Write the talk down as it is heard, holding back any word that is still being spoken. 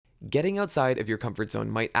Getting outside of your comfort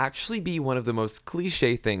zone might actually be one of the most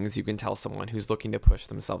cliche things you can tell someone who's looking to push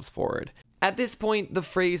themselves forward. At this point, the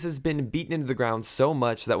phrase has been beaten into the ground so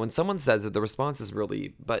much that when someone says it, the response is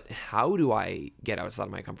really, but how do I get outside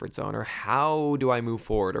of my comfort zone? Or how do I move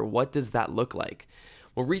forward? Or what does that look like?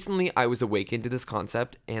 Well, recently I was awakened to this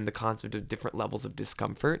concept and the concept of different levels of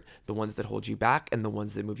discomfort, the ones that hold you back and the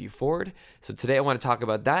ones that move you forward. So today I want to talk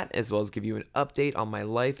about that as well as give you an update on my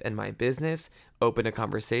life and my business, open a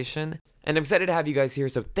conversation. And I'm excited to have you guys here,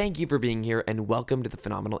 so thank you for being here and welcome to the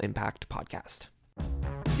Phenomenal Impact Podcast.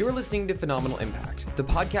 You're listening to Phenomenal Impact, the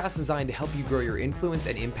podcast designed to help you grow your influence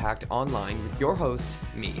and impact online with your host,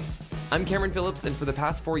 me. I'm Cameron Phillips, and for the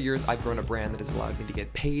past 4 years, I've grown a brand that has allowed me to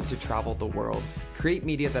get paid to travel the world, create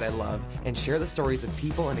media that I love, and share the stories of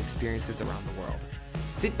people and experiences around the world.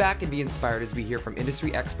 Sit back and be inspired as we hear from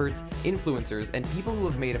industry experts, influencers, and people who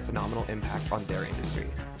have made a phenomenal impact on their industry.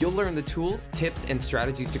 You'll learn the tools, tips, and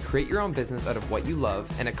strategies to create your own business out of what you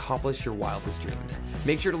love and accomplish your wildest dreams.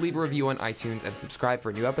 Make sure to leave a review on iTunes and subscribe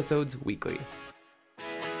for new episodes weekly.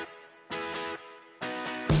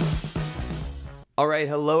 All right,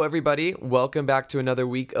 hello everybody. Welcome back to another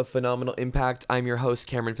week of Phenomenal Impact. I'm your host,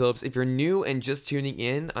 Cameron Phillips. If you're new and just tuning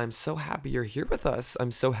in, I'm so happy you're here with us.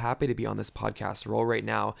 I'm so happy to be on this podcast role right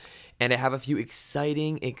now. And I have a few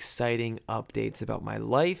exciting updates about my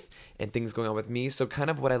life and things going on with me. So kind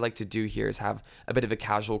of what I like to do here is have a bit of a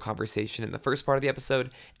casual conversation in the first part of the episode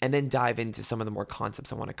and then dive into some of the more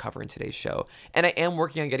concepts I want to cover in today's show. And I am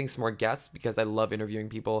working on getting some more guests because I love interviewing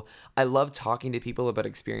people. I love talking to people about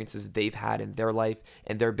experiences they've had in their life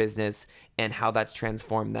and their business and how that's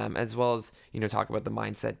transformed them, as well as, talk about the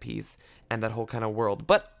mindset piece and that whole kind of world.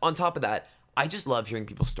 But on top of that, I just love hearing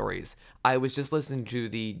people's stories. I was just listening to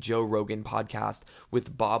the Joe Rogan podcast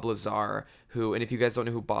with Bob Lazar, who, and if you guys don't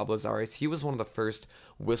know who Bob Lazar is, he was one of the first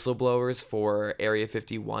whistleblowers for Area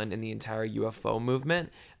 51 and the entire UFO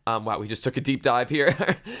movement. Wow, we just took a deep dive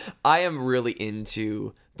here. I am really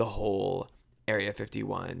into the whole Area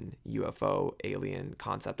 51 UFO alien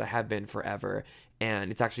concept. I have been forever.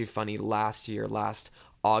 And it's actually funny, last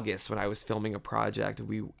August, when I was filming a project,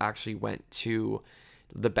 we actually went to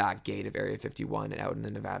the back gate of Area 51 and out in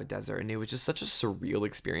the Nevada desert, and it was just such a surreal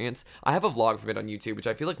experience. I have a vlog from it on YouTube, which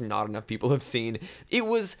I feel like not enough people have seen. It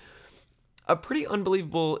was a pretty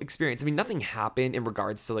unbelievable experience. I mean, nothing happened in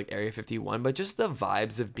regards to like Area 51, but just the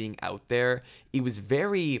vibes of being out there, it was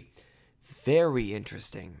very, very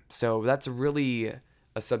interesting. So that's really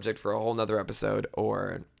a subject for a whole nother episode,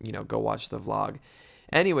 or, go watch the vlog.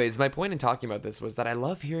 Anyways, my point in talking about this was that I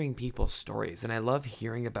love hearing people's stories and I love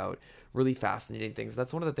hearing about really fascinating things.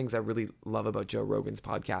 That's one of the things I really love about Joe Rogan's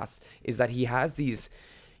podcast, is that he has these,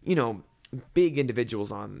 big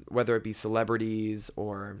individuals on, whether it be celebrities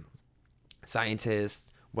or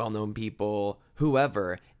scientists, well-known people,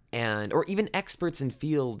 whoever, or even experts in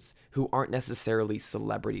fields who aren't necessarily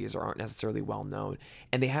celebrities or aren't necessarily well-known.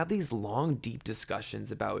 And they have these long, deep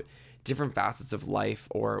discussions about different facets of life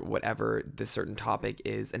or whatever the certain topic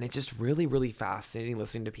is. And it's just really, really fascinating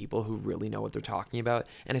listening to people who really know what they're talking about,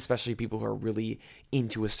 and especially people who are really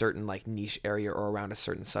into a certain like niche area or around a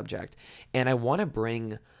certain subject. And I want to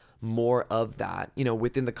bring more of that,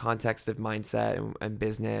 within the context of mindset and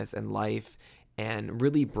business and life, and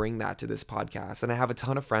really bring that to this podcast. And I have a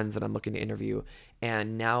ton of friends that I'm looking to interview.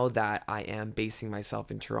 And now that I am basing myself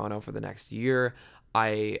in Toronto for the next year,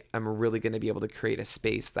 I am really going to be able to create a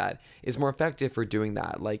space that is more effective for doing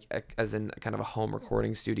that, like as in kind of a home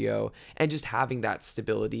recording studio, and just having that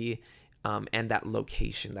stability and that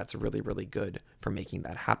location that's really, really good for making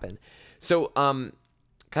that happen. So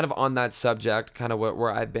kind of on that subject, kind of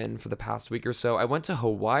where I've been for the past week or so, I went to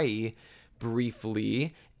Hawaii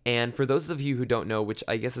briefly. And for those of you who don't know, which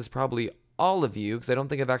I guess is probably all of you, because I don't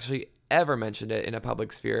think I've actually ever mentioned it in a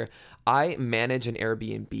public sphere, I manage an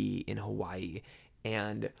Airbnb in Hawaii.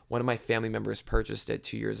 And one of my family members purchased it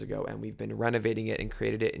 2 years ago, and we've been renovating it and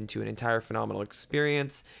created it into an entire phenomenal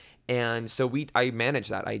experience. And so I manage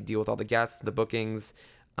that. I deal with all the guests, the bookings,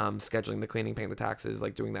 scheduling the cleaning, paying the taxes,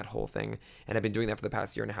 like doing that whole thing. And I've been doing that for the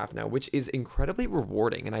past year and a half now, which is incredibly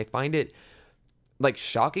rewarding. And I find it like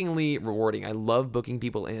shockingly rewarding. I love booking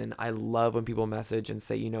people in. I love when people message and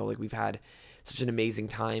say, like we've had such an amazing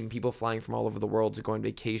time. People flying from all over the world to go on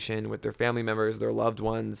vacation with their family members, their loved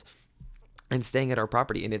ones, and staying at our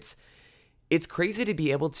property. And it's crazy to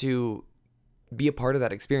be able to be a part of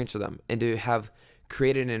that experience for them and to have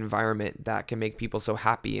created an environment that can make people so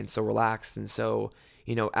happy and so relaxed and so,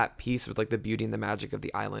 at peace with like the beauty and the magic of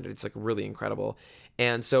the island. It's like really incredible.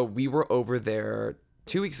 And so we were over there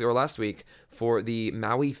 2 weeks ago or last week for the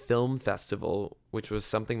Maui Film Festival, which was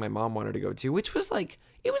something my mom wanted to go to, which was like,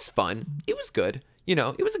 it was fun. It was good.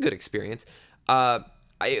 it was a good experience.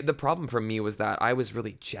 The problem for me was that I was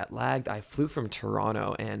really jet lagged. I flew from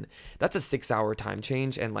Toronto, and that's a 6-hour time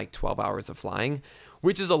change and like 12 hours of flying,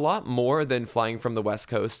 which is a lot more than flying from the west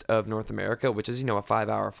coast of North America, which is, a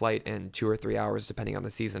 5-hour flight and 2 or 3 hours depending on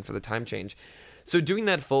the season for the time change. So doing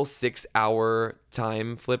that full 6-hour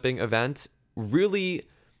time flipping event really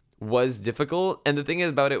was difficult. And the thing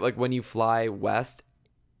about it, like when you fly west,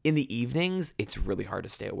 in the evenings, it's really hard to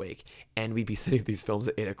stay awake. And we'd be sitting at these films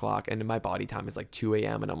at 8 o'clock, and my body time is like 2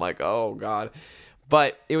 a.m. And I'm like, oh God.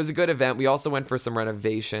 But it was a good event. We also went for some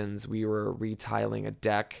renovations. We were retiling a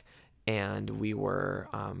deck, and we were,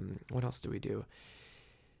 what else did we do?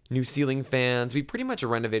 New ceiling fans. We pretty much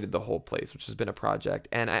renovated the whole place, which has been a project.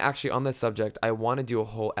 And I actually, on this subject, I want to do a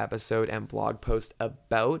whole episode and blog post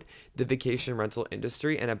about the vacation rental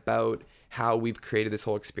industry and about how we've created this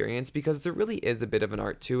whole experience, because there really is a bit of an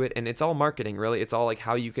art to it, and it's all marketing, really. It's all like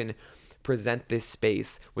how you can present this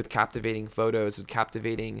space with captivating photos, with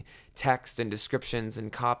captivating text and descriptions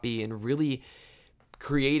and copy, and really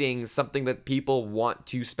creating something that people want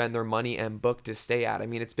to spend their money and book to stay at. I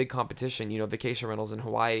mean, it's big competition, vacation rentals in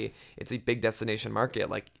Hawaii, it's a big destination market.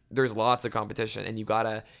 Like there's lots of competition, and you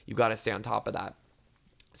gotta stay on top of that.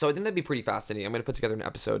 So I think that'd be pretty fascinating. I'm going to put together an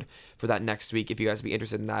episode for that next week. If you guys would be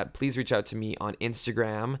interested in that, please reach out to me on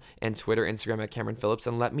Instagram and Twitter. Instagram at Cameron Phillips,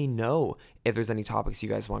 and let me know if there's any topics you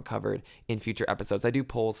guys want covered in future episodes. I do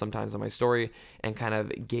polls sometimes on my story and kind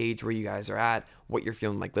of gauge where you guys are at, what you're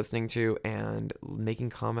feeling like listening to, and making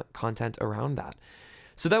content around that.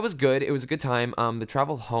 So that was good. It was a good time. The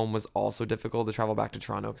travel home was also difficult, to travel back to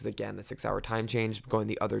Toronto, because again, the 6-hour time change going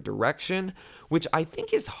the other direction, which I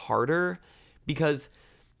think is harder because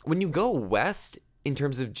when you go west in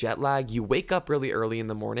terms of jet lag, you wake up really early in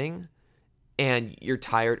the morning and you're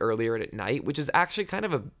tired earlier at night, which is actually kind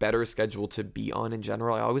of a better schedule to be on in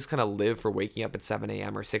general. I always kind of live for waking up at 7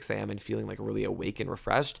 a.m. or 6 a.m. and feeling like really awake and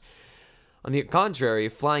refreshed. On the contrary,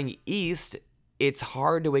 flying east, it's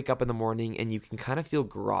hard to wake up in the morning and you can kind of feel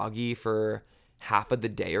groggy for half of the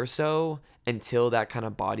day or so until that kind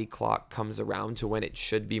of body clock comes around to when it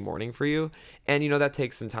should be morning for you. And, that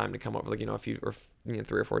takes some time to come over, like, a few or 3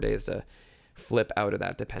 or 4 days to flip out of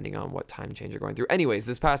that, depending on what time change you're going through. Anyways,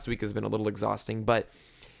 this past week has been a little exhausting, but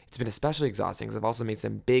it's been especially exhausting because I've also made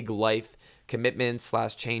some big life commitments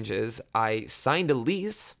 / changes. I signed a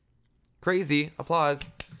lease. Crazy. Applause.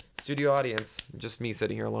 Studio audience. Just me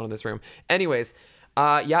sitting here alone in this room. Anyways,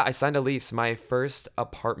 I signed a lease. My first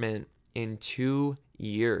apartment in 2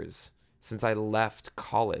 years since I left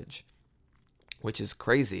college, which is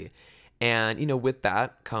crazy. And, with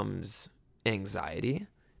that comes anxiety,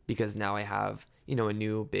 because now I have, a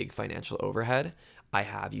new big financial overhead. I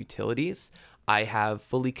have utilities. I have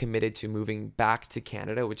fully committed to moving back to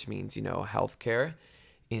Canada, which means, healthcare,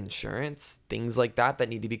 insurance, things like that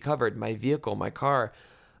need to be covered. My vehicle, my car.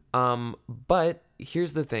 But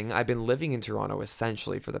here's the thing. I've been living in Toronto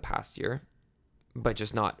essentially for the past year, but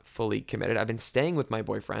just not fully committed. I've been staying with my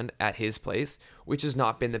boyfriend at his place, which has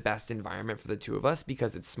not been the best environment for the two of us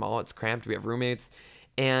because it's small, it's cramped, we have roommates,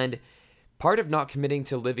 and part of not committing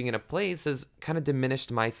to living in a place has kind of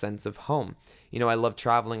diminished my sense of home. I love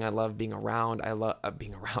traveling, I love being around, I love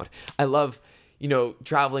I love,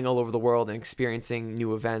 traveling all over the world and experiencing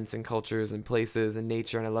new events and cultures and places and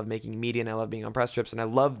nature, and I love making media, and I love being on press trips, and I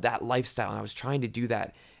love that lifestyle, and I was trying to do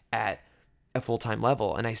that at a full-time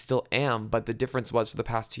level, and I still am, but the difference was for the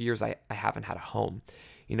past 2 years, I haven't had a home.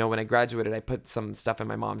 When I graduated, I put some stuff in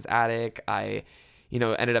my mom's attic. I,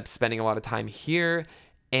 ended up spending a lot of time here,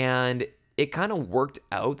 and it kind of worked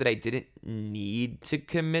out that I didn't need to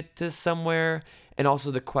commit to somewhere. And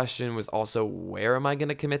also the question was also, where am I going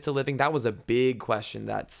to commit to living? That was a big question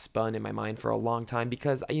that spun in my mind for a long time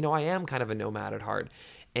because, I am kind of a nomad at heart,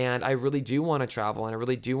 and I really do want to travel, and I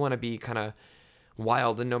really do want to be kind of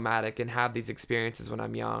wild and nomadic and have these experiences when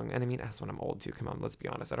I'm young. And I mean, as when I'm old too. Come on, let's be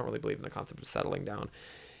honest. I don't really believe in the concept of settling down.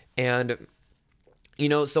 And,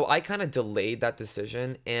 so I kind of delayed that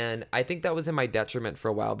decision. And I think that was in my detriment for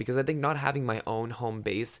a while, because I think not having my own home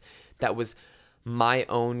base that was my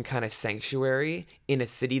own kind of sanctuary in a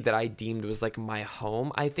city that I deemed was like my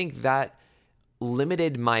home, I think that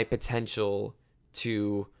limited my potential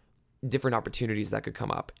to different opportunities that could come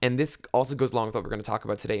up. And this also goes along with what we're going to talk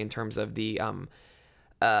about today in terms of the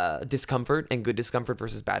discomfort and good discomfort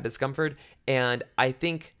versus bad discomfort. And I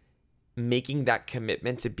think making that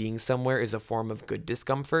commitment to being somewhere is a form of good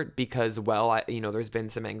discomfort because, there's been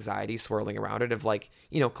some anxiety swirling around it of like,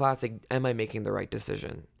 classic, am I making the right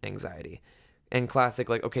decision anxiety? And classic,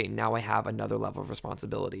 like, okay, now I have another level of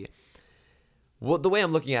responsibility. Well, the way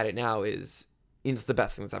I'm looking at it now is, it's the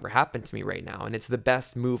best thing that's ever happened to me right now. And it's the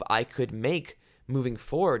best move I could make moving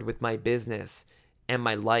forward with my business and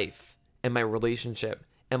my life and my relationship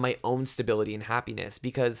and my own stability and happiness,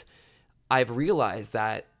 because I've realized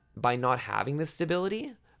that by not having the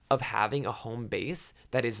stability of having a home base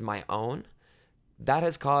that is my own, that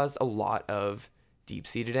has caused a lot of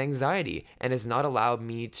deep-seated anxiety and has not allowed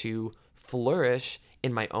me to flourish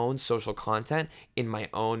in my own social content, in my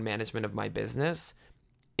own management of my business,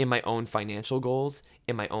 in my own financial goals,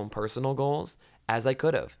 in my own personal goals, as I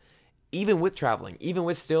could have. Even with traveling, even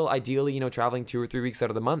with still ideally, traveling 2 or 3 weeks out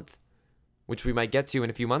of the month, which we might get to in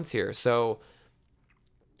a few months here. So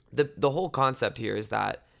the whole concept here is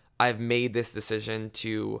that I've made this decision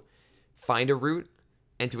to find a route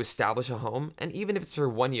and to establish a home. And even if it's for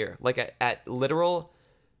 1 year, like at literal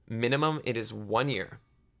minimum, it is 1 year.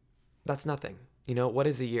 That's nothing. What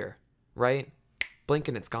is a year, right? Blink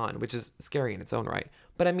and it's gone, which is scary in its own right.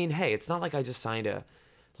 But I mean, hey, it's not like I just signed a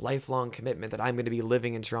lifelong commitment that I'm going to be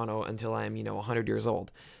living in Toronto until I'm, 100 years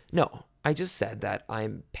old. No, I just said that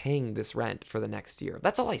I'm paying this rent for the next year.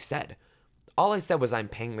 That's all I said. All I said was I'm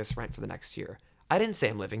paying this rent for the next year. I didn't say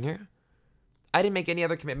I'm living here. I didn't make any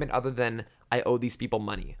other commitment other than I owe these people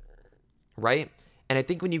money, right? And I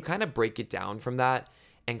think when you kind of break it down from that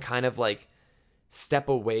and kind of like step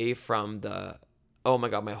away from the, oh my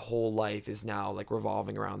God, my whole life is now like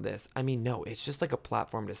revolving around this. I mean, no, it's just like a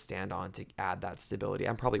platform to stand on to add that stability.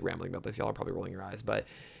 I'm probably rambling about this. Y'all are probably rolling your eyes, but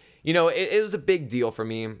it was a big deal for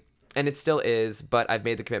me, and it still is, but I've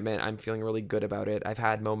made the commitment. I'm feeling really good about it. I've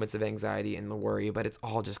had moments of anxiety and the worry, but it's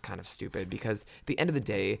all just kind of stupid because at the end of the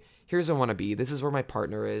day, here's where I want to be. This is where my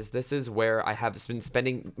partner is. This is where I have been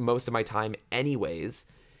spending most of my time anyways.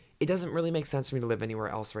 It doesn't really make sense for me to live anywhere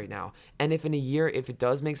else right now. And if in a year, if it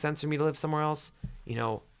does make sense for me to live somewhere else,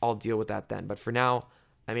 I'll deal with that then. But for now,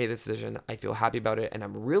 I made a decision. I feel happy about it. And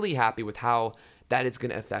I'm really happy with how that is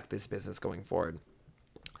going to affect this business going forward.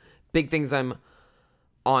 Big things I'm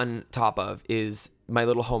on top of is my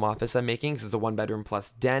little home office I'm making. This is a 1-bedroom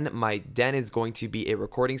plus den. My den is going to be a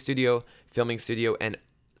recording studio, filming studio, and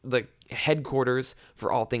the headquarters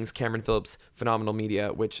for all things Cameron Phillips Phenomenal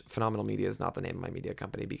Media, which Phenomenal Media is not the name of my media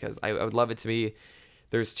company because I would love it to be.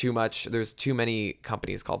 There's too many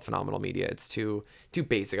companies called Phenomenal Media. It's too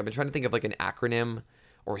basic. I've been trying to think of like an acronym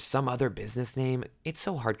or some other business name. It's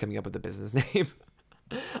so hard coming up with a business name.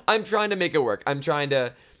 I'm trying to make it work. I'm trying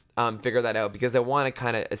to figure that out because I want to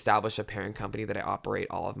kind of establish a parent company that I operate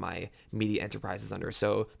all of my media enterprises under.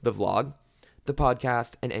 So the vlog, the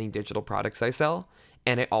podcast, and any digital products I sell.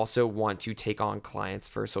 And I also want to take on clients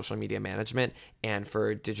for social media management and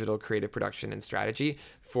for digital creative production and strategy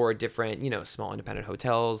for different, small independent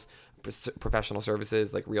hotels, professional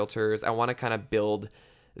services like realtors. I want to kind of build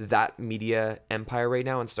that media empire right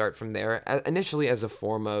now and start from there. Initially as a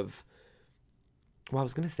form of, I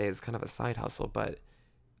was going to say it's kind of a side hustle, but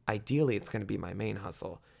ideally it's going to be my main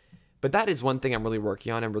hustle. But that is one thing I'm really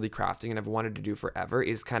working on and really crafting and I've wanted to do forever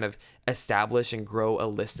is kind of establish and grow a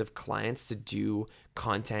list of clients to do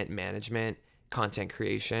content management, content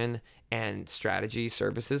creation, and strategy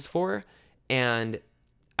services for. And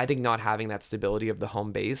I think not having that stability of the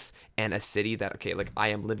home base and a city that, okay, like I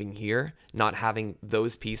am living here, not having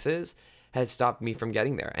those pieces has stopped me from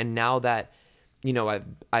getting there. And now that,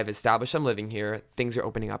 I've established I'm living here, things are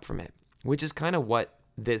opening up from it, which is kind of what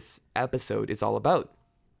this episode is all about.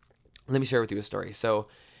 Let me share with you a story. So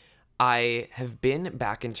I have been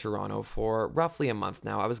back in Toronto for roughly a month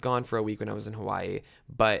now. I was gone for a week when I was in Hawaii.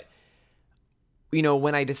 But,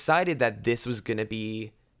 when I decided that this was going to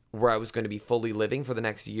be where I was going to be fully living for the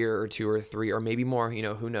next year or 2 or 3 or maybe more,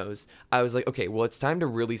 who knows, I was like, okay, well, it's time to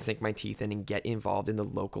really sink my teeth in and get involved in the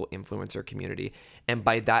local influencer community. And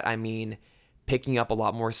by that, I mean picking up a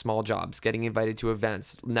lot more small jobs, getting invited to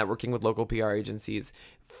events, networking with local PR agencies,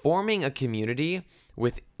 forming a community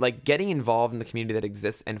with like getting involved in the community that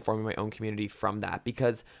exists and forming my own community from that,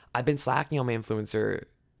 because I've been slacking on my influencer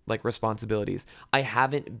like responsibilities. I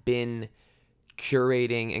haven't been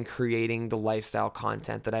curating and creating the lifestyle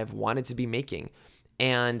content that I've wanted to be making.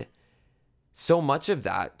 And so much of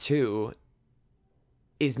that too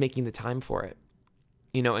is making the time for it.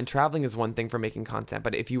 And traveling is one thing for making content,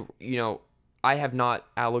 but if I have not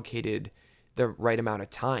allocated the right amount of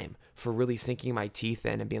time for really sinking my teeth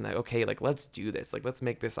in and being like, okay, like, let's do this. Like, let's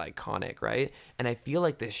make this iconic, right? And I feel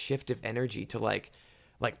like this shift of energy to like,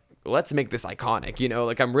 let's make this iconic,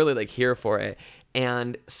 like I'm really like here for it.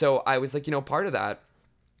 And so I was like, part of that.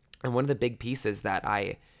 And one of the big pieces that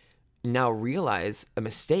I now realize a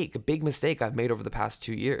big mistake I've made over the past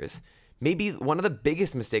 2 years, maybe one of the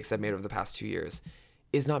biggest mistakes I've made over the past 2 years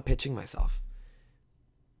is not pitching myself.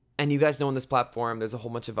 And you guys know on this platform, there's a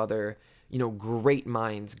whole bunch of other, great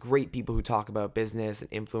minds, great people who talk about business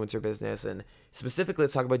and influencer business. And specifically,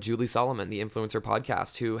 let's talk about Julie Solomon, the Influencer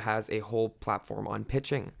Podcast, who has a whole platform on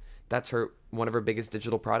pitching. That's one of her biggest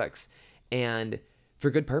digital products. And for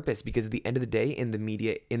good purpose, because at the end of the day, in the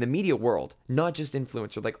media world, not just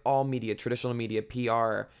influencer, like all media, traditional media,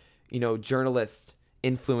 PR, journalists,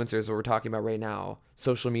 influencers, what we're talking about right now,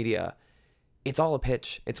 social media, it's all a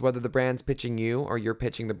pitch. It's whether the brand's pitching you or you're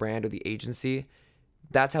pitching the brand or the agency.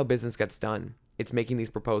 That's how business gets done. It's making these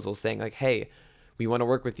proposals saying like, hey, we want to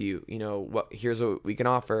work with you. Here's what we can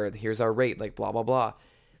offer. Here's our rate, like blah, blah, blah.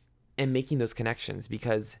 And making those connections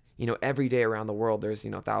because, every day around the world, there's,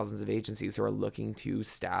 thousands of agencies who are looking to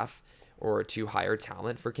staff or to hire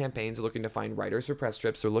talent for campaigns, or looking to find writers for press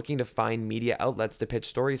trips, or looking to find media outlets to pitch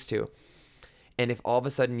stories to. And if all of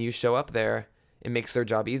a sudden you show up there, it makes their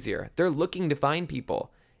job easier. They're looking to find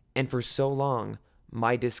people. And for so long,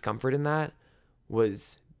 my discomfort in that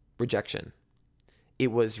was rejection.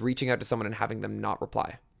 It was reaching out to someone and having them not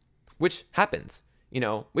reply, which happens,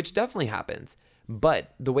 which definitely happens.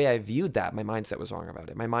 But the way I viewed that, my mindset was wrong about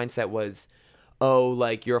it. My mindset was, oh,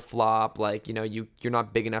 like you're a flop, like, you're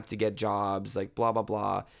not big enough to get jobs, like blah, blah,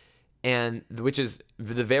 blah. And which is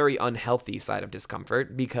the very unhealthy side of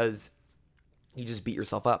discomfort, because you just beat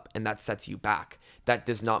yourself up and that sets you back. That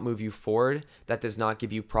does not move you forward. That does not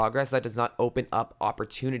give you progress. That does not open up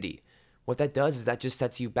opportunity. What that does is that just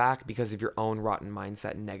sets you back because of your own rotten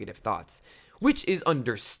mindset and negative thoughts, which is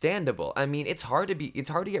understandable. I mean, it's hard to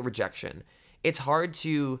get rejection. It's hard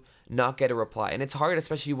to not get a reply. And it's hard,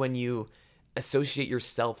 especially when you associate your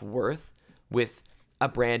self-worth with a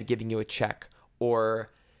brand giving you a check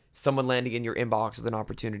or someone landing in your inbox with an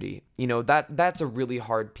opportunity. That's a really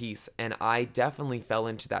hard piece. And I definitely fell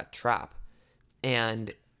into that trap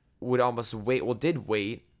and did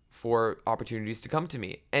wait for opportunities to come to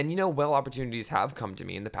me. And opportunities have come to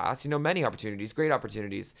me in the past, many opportunities, great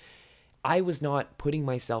opportunities. I was not putting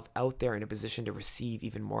myself out there in a position to receive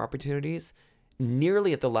even more opportunities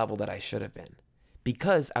nearly at the level that I should have been,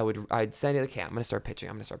 because I'd send it, okay, I'm going to start pitching.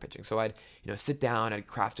 So I'd, sit down, I'd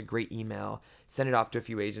craft a great email, send it off to a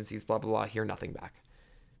few agencies, blah, blah, blah, hear nothing back.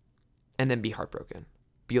 And then be heartbroken.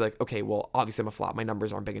 Be like, okay, well, obviously I'm a flop. My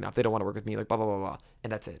numbers aren't big enough. They don't want to work with me, like blah, blah, blah, blah.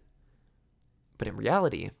 And that's it. But in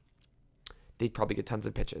reality, they'd probably get tons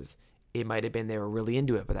of pitches. It might have been they were really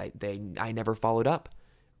into it, but I never followed up,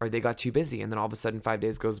 or they got too busy. And then all of a sudden 5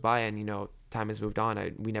 days goes by and, time has moved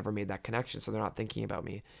on. We never made that connection. So they're not thinking about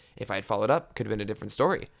me. If I had followed up, could have been a different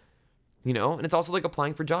story, and it's also like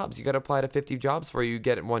applying for jobs. You got to apply to 50 jobs before you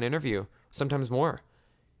get one interview, sometimes more.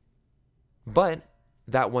 But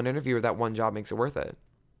that one interview or that one job makes it worth it.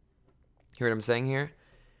 Hear what I'm saying here?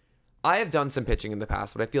 I have done some pitching in the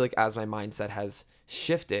past, but I feel like as my mindset has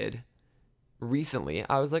shifted recently,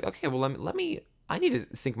 I was like, okay, well, I need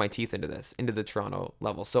to sink my teeth into the Toronto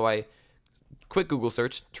level. So I quick Google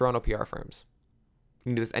search, Toronto PR firms. You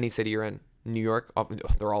can do this any city you're in. New York, oh,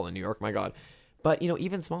 they're all in New York, my God. But,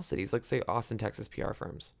 even small cities, like say Austin, Texas PR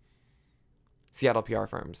firms, Seattle PR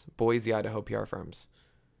firms, Boise, Idaho PR firms,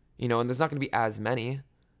 and there's not going to be as many,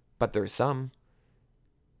 but there's some.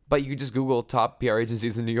 But you just Google top PR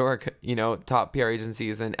agencies in New York, top PR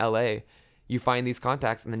agencies in LA. You find these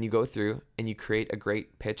contacts and then you go through and you create a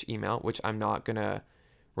great pitch email, which I'm not going to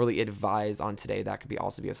really advise on today. That could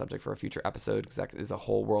also be a subject for a future episode because that is a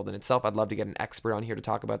whole world in itself. I'd love to get an expert on here to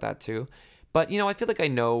talk about that too. But, I feel like I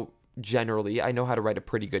know how to write a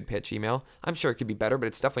pretty good pitch email. I'm sure it could be better, but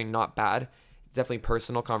it's definitely not bad. It's definitely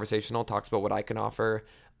personal, conversational, talks about what I can offer,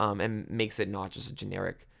 and makes it not just a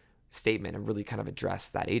generic statement, and really kind of address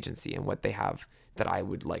that agency and what they have that I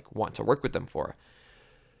would want to work with them for.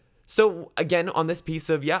 So again, on this piece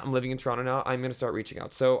of, I'm living in Toronto now, I'm going to start reaching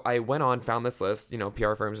out. So I went on, found this list,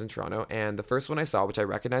 PR firms in Toronto. And the first one I saw, which I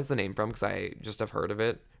recognize the name from because I just have heard of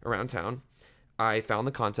it around town, I found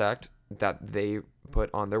the contact that they put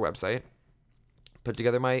on their website, put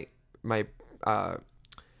together my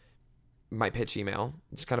pitch email,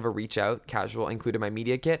 just kind of a reach out, casual, included my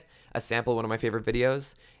media kit, a sample of one of my favorite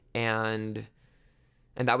videos, and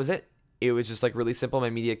that was it. It was just really simple. My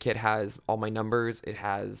media kit has all my numbers. It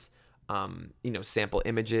has, sample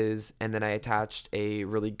images. And then I attached a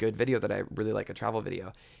really good video that I really like, a travel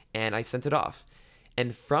video. And I sent it off.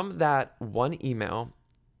 And from that one email,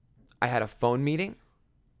 I had a phone meeting.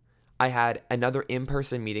 I had another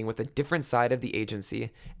in-person meeting with a different side of the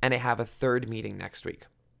agency. And I have a third meeting next week.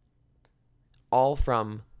 All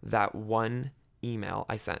from that one email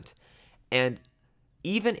I sent. And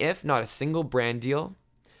even if not a single brand deal,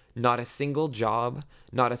 not a single job,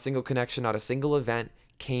 not a single connection, not a single event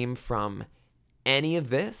came from any of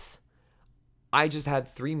this, I just had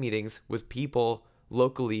 3 meetings with people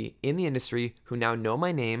locally in the industry who now know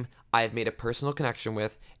my name, I have made a personal connection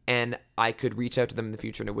with, and I could reach out to them in the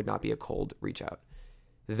future and it would not be a cold reach out.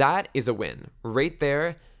 That is a win. Right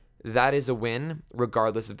there, that is a win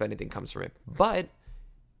regardless if anything comes from it. But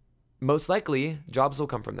most likely, jobs will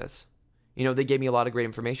come from this. They gave me a lot of great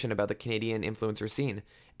information about the Canadian influencer scene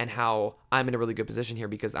and how I'm in a really good position here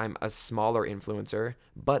because I'm a smaller influencer,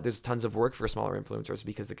 but there's tons of work for smaller influencers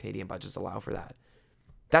because the Canadian budgets allow for that.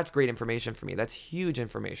 That's great information for me. That's huge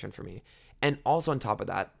information for me. And also on top of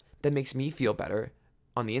that, that makes me feel better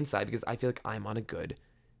on the inside because I feel like I'm on a good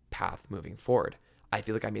path moving forward. I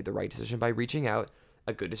feel like I made the right decision by reaching out,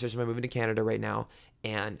 a good decision by moving to Canada right now,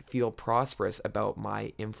 and feel prosperous about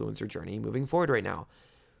my influencer journey moving forward right now.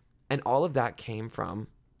 And all of that came from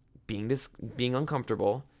being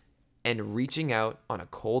uncomfortable and reaching out on a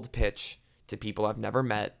cold pitch to people I've never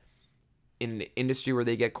met in an industry where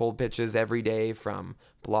they get cold pitches every day from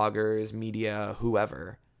bloggers, media,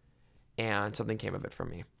 whoever. And something came of it from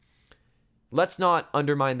me. Let's not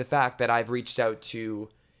undermine the fact that I've reached out to,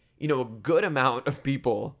 a good amount of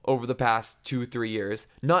people over the past 2-3 years,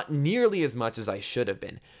 not nearly as much as I should have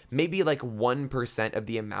been. Maybe like 1% of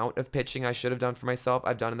the amount of pitching I should have done for myself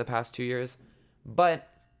I've done in the past 2 years. But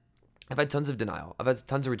I've had tons of denial. I've had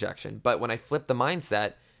tons of rejection. But when I flip the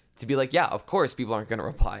mindset to be like, yeah, of course people aren't going to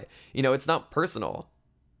reply. It's not personal.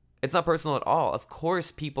 It's not personal at all. Of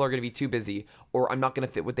course people are going to be too busy or I'm not going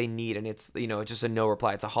to fit what they need. And it's, it's just a no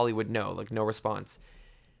reply. It's a Hollywood no, like no response.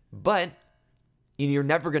 But you're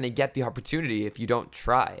never going to get the opportunity if you don't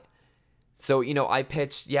try. So, I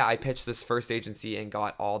pitched this first agency and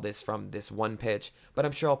got all this from this one pitch, but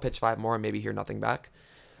I'm sure I'll pitch 5 more and maybe hear nothing back.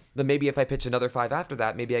 Then maybe if I pitch another 5 after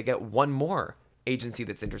that, maybe I get one more agency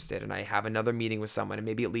that's interested and I have another meeting with someone and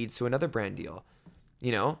maybe it leads to another brand deal.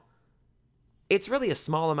 It's really a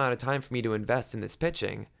small amount of time for me to invest in this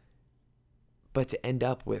pitching, but to end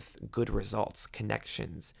up with good results,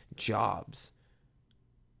 connections, jobs,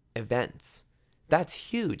 events. That's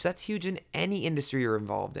huge. That's huge in any industry you're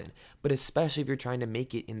involved in, but especially if you're trying to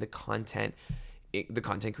make it in the content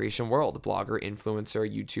creation world, blogger, influencer,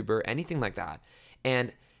 YouTuber, anything like that.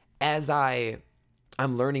 And as I'm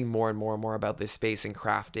learning more and more and more about this space and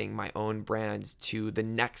crafting my own brand to the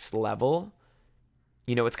next level,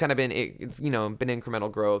 it's kind of been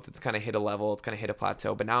incremental growth. It's kind of hit a level. It's kind of hit a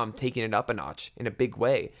plateau, but now I'm taking it up a notch in a big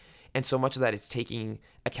way. And so much of that is taking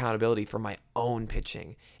accountability for my own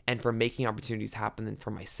pitching and for making opportunities happen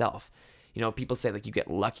for myself. People say like you get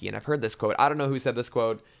lucky. And I've heard this quote. I don't know who said this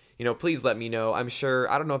quote. Please let me know. I'm sure,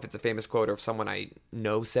 I don't know if it's a famous quote or if someone I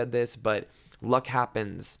know said this, but luck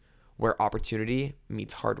happens where opportunity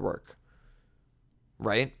meets hard work,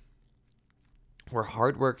 right? Where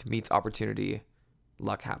hard work meets opportunity,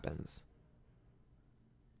 luck happens.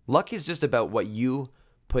 Luck is just about what you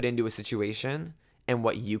put into a situation and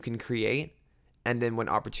what you can create, and then when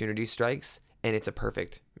opportunity strikes and it's a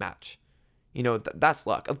perfect match. That's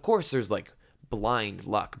luck. Of course there's like blind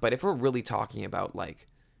luck, but if we're really talking about like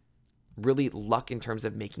really luck in terms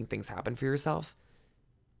of making things happen for yourself,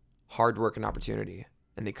 hard work and opportunity,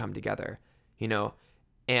 and they come together,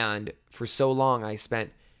 and for so long I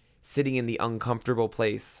spent sitting in the uncomfortable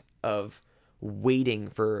place of waiting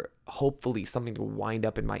for hopefully something to wind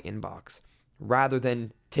up in my inbox, rather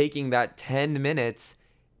than taking that 10 minutes,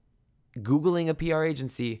 Googling a PR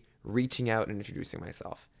agency, reaching out and introducing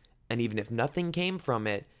myself. And even if nothing came from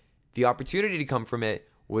it, the opportunity to come from it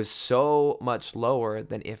was so much lower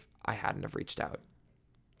than if I hadn't have reached out.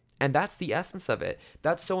 And that's the essence of it.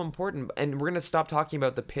 That's so important. And we're going to stop talking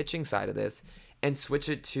about the pitching side of this and switch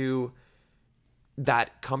it to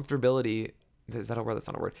that comfortability. Is that a word? That's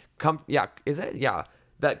not a word. Is it? Yeah.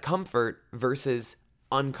 That comfort versus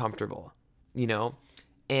uncomfortable,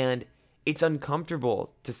 and it's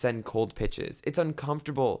uncomfortable to send cold pitches. It's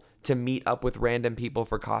uncomfortable to meet up with random people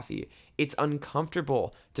for coffee. It's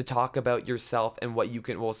uncomfortable to talk about yourself and what you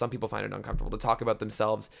can, some people find it uncomfortable to talk about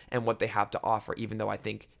themselves and what they have to offer, even though I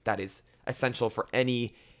think that is essential for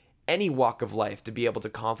any walk of life, to be able to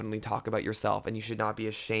confidently talk about yourself. And you should not be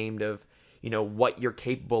ashamed of, what you're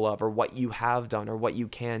capable of or what you have done or what you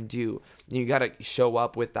can do. You got to show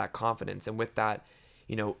up with that confidence and with that,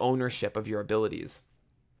 ownership of your abilities.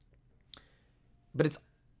 But it's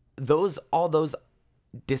all those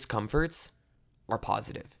discomforts are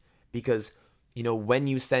positive because, when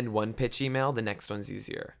you send one pitch email, the next one's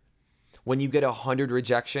easier. When you get 100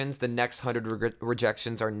 rejections, the next 100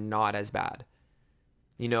 rejections are not as bad.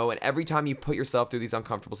 And every time you put yourself through these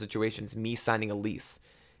uncomfortable situations, me signing a lease,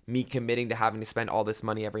 me committing to having to spend all this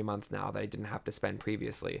money every month now that I didn't have to spend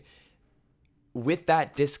previously, with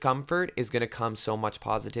that discomfort is going to come so much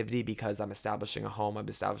positivity because I'm establishing a home, I'm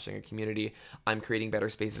establishing a community, I'm creating better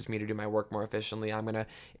spaces for me to do my work more efficiently. I'm going to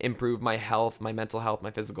improve my health, my mental health,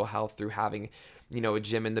 my physical health through having, a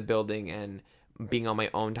gym in the building and being on my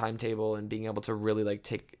own timetable and being able to really like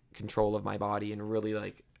take control of my body and really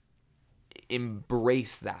like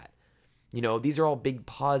embrace that. These are all big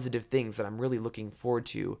positive things that I'm really looking forward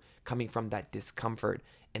to coming from that discomfort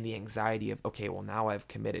and the anxiety of, okay, well, now I've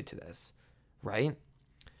committed to this, right?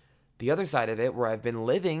 The other side of it, where I've been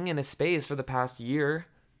living in a space for the past year,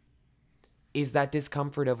 is that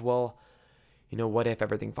discomfort of, well, what if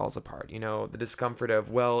everything falls apart? The discomfort of,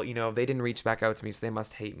 well, they didn't reach back out to me, so they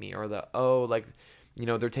must hate me. Or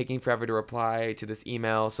they're taking forever to reply to this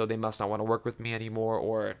email, so they must not want to work with me anymore.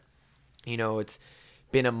 Or, it's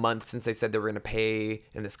been a month since they said they were going to pay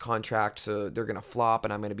in this contract, so they're going to flop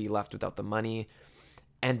and I'm going to be left without the money.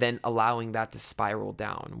 And then allowing that to spiral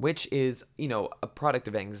down, which is, a product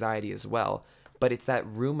of anxiety as well. But it's that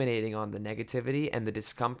ruminating on the negativity and the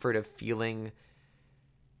discomfort of feeling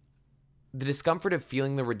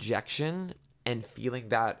the rejection and feeling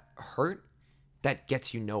that hurt that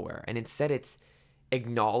gets you nowhere. And instead it's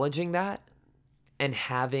acknowledging that and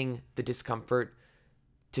having the discomfort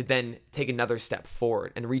to then take another step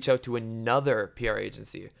forward and reach out to another PR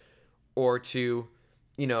agency, or to,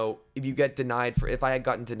 if I had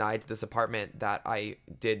gotten denied to this apartment that I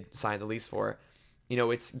did sign the lease for,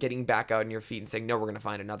 it's getting back out on your feet and saying, no, we're going to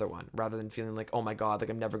find another one, rather than feeling like, oh my God, like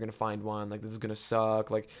I'm never going to find one. Like this is going to suck.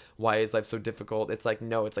 Like, why is life so difficult? It's like,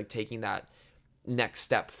 no, it's like taking that next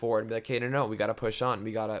step forward and be like, hey, no, we got to push on.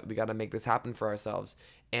 We got to make this happen for ourselves.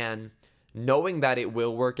 And knowing that it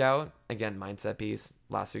will work out, again, mindset piece,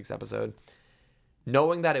 last week's episode,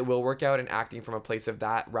 knowing that it will work out and acting from a place of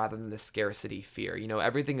that rather than the scarcity fear.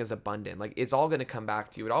 Everything is abundant. Like it's all going to come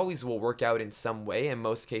back to you. It always will work out in some way. In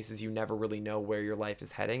most cases, you never really know where your life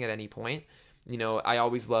is heading at any point. I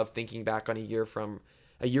always love thinking back on a year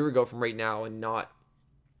ago from right now and not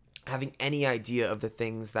having any idea of the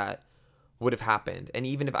things that would have happened. And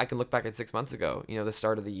even if I can look back at 6 months ago, the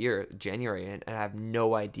start of the year, January, and I have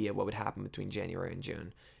no idea what would happen between January and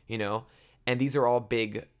June, and these are all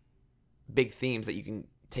big themes that you can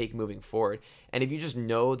take moving forward. And if you just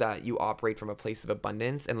know that you operate from a place of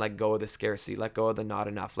abundance and let go of the scarcity, let go of the not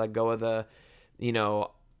enough, let go of the,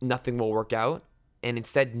 nothing will work out, and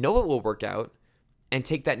instead know it will work out and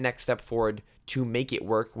take that next step forward to make it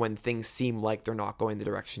work when things seem like they're not going the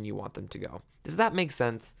direction you want them to go. Does that make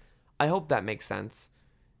sense? I hope that makes sense.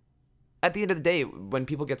 At the end of the day, when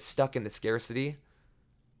people get stuck in the scarcity,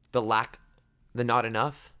 the lack, the not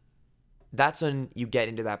enough, that's when you get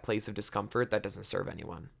into that place of discomfort that doesn't serve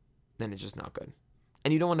anyone. Then it's just not good.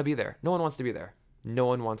 And you don't want to be there. No one wants to be there. No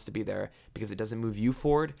one wants to be there because it doesn't move you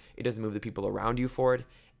forward. It doesn't move the people around you forward.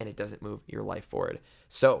 And it doesn't move your life forward.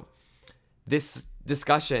 So this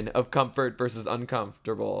discussion of comfort versus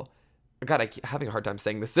uncomfortable, God, I'm having a hard time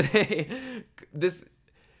saying this today. This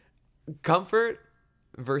comfort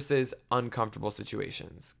versus uncomfortable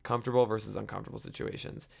situations, comfortable versus uncomfortable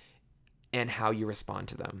situations, and how you respond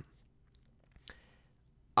to them.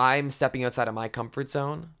 I'm stepping outside of my comfort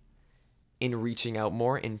zone in reaching out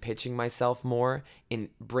more, in pitching myself more, in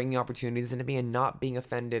bringing opportunities into me and not being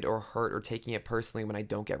offended or hurt or taking it personally when I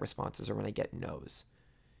don't get responses or when I get no's,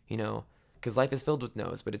 because life is filled with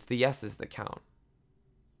no's, but it's the yeses that count,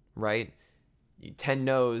 right? 10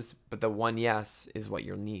 no's, but the one yes is what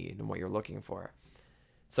you need and what you're looking for.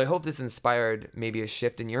 So I hope this inspired maybe a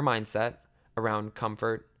shift in your mindset around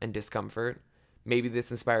comfort and discomfort. Maybe this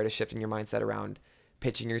inspired a shift in your mindset around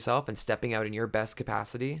pitching yourself and stepping out in your best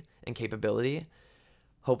capacity and capability.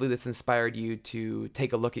 Hopefully this inspired you to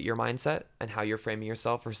take a look at your mindset and how you're framing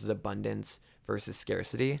yourself versus abundance versus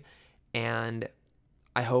scarcity. And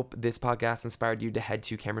I hope this podcast inspired you to head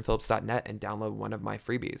to CameronPhillips.net and download one of my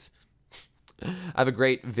freebies. I have a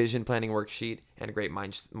great vision planning worksheet and a great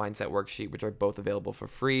mindset worksheet, which are both available for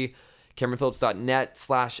free.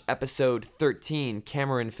 CameronPhillips.net/episode 13.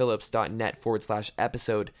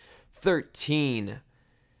 CameronPhillips.net/episode 13.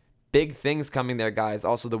 Big things coming there, guys.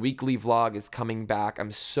 Also, the weekly vlog is coming back.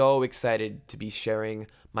 I'm so excited to be sharing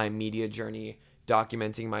my media journey,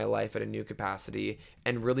 documenting my life at a new capacity,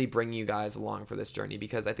 and really bringing you guys along for this journey,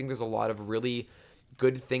 because I think there's a lot of really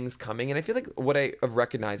good things coming. And I feel like what I have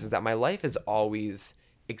recognized is that my life is always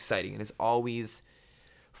exciting and is always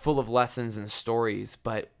full of lessons and stories.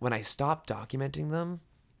 But when I stop documenting them,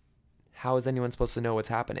 how is anyone supposed to know what's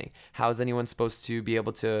happening? How is anyone supposed to be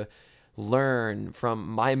able to learn from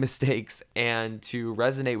my mistakes and to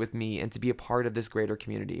resonate with me and to be a part of this greater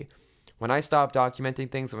community? When I stop documenting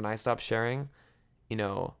things, when I stop sharing,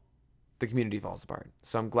 the community falls apart.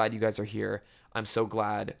 So I'm glad you guys are here. I'm so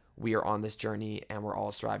glad we are on this journey and we're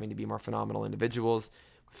all striving to be more phenomenal individuals,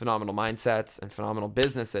 phenomenal mindsets, and phenomenal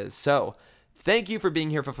businesses. So thank you for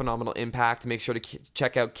being here for Phenomenal Impact. Make sure to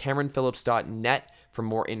check out CameronPhillips.net for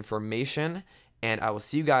more information. And I will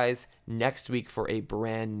see you guys next week for a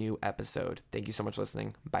brand new episode. Thank you so much for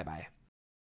listening. Bye-bye.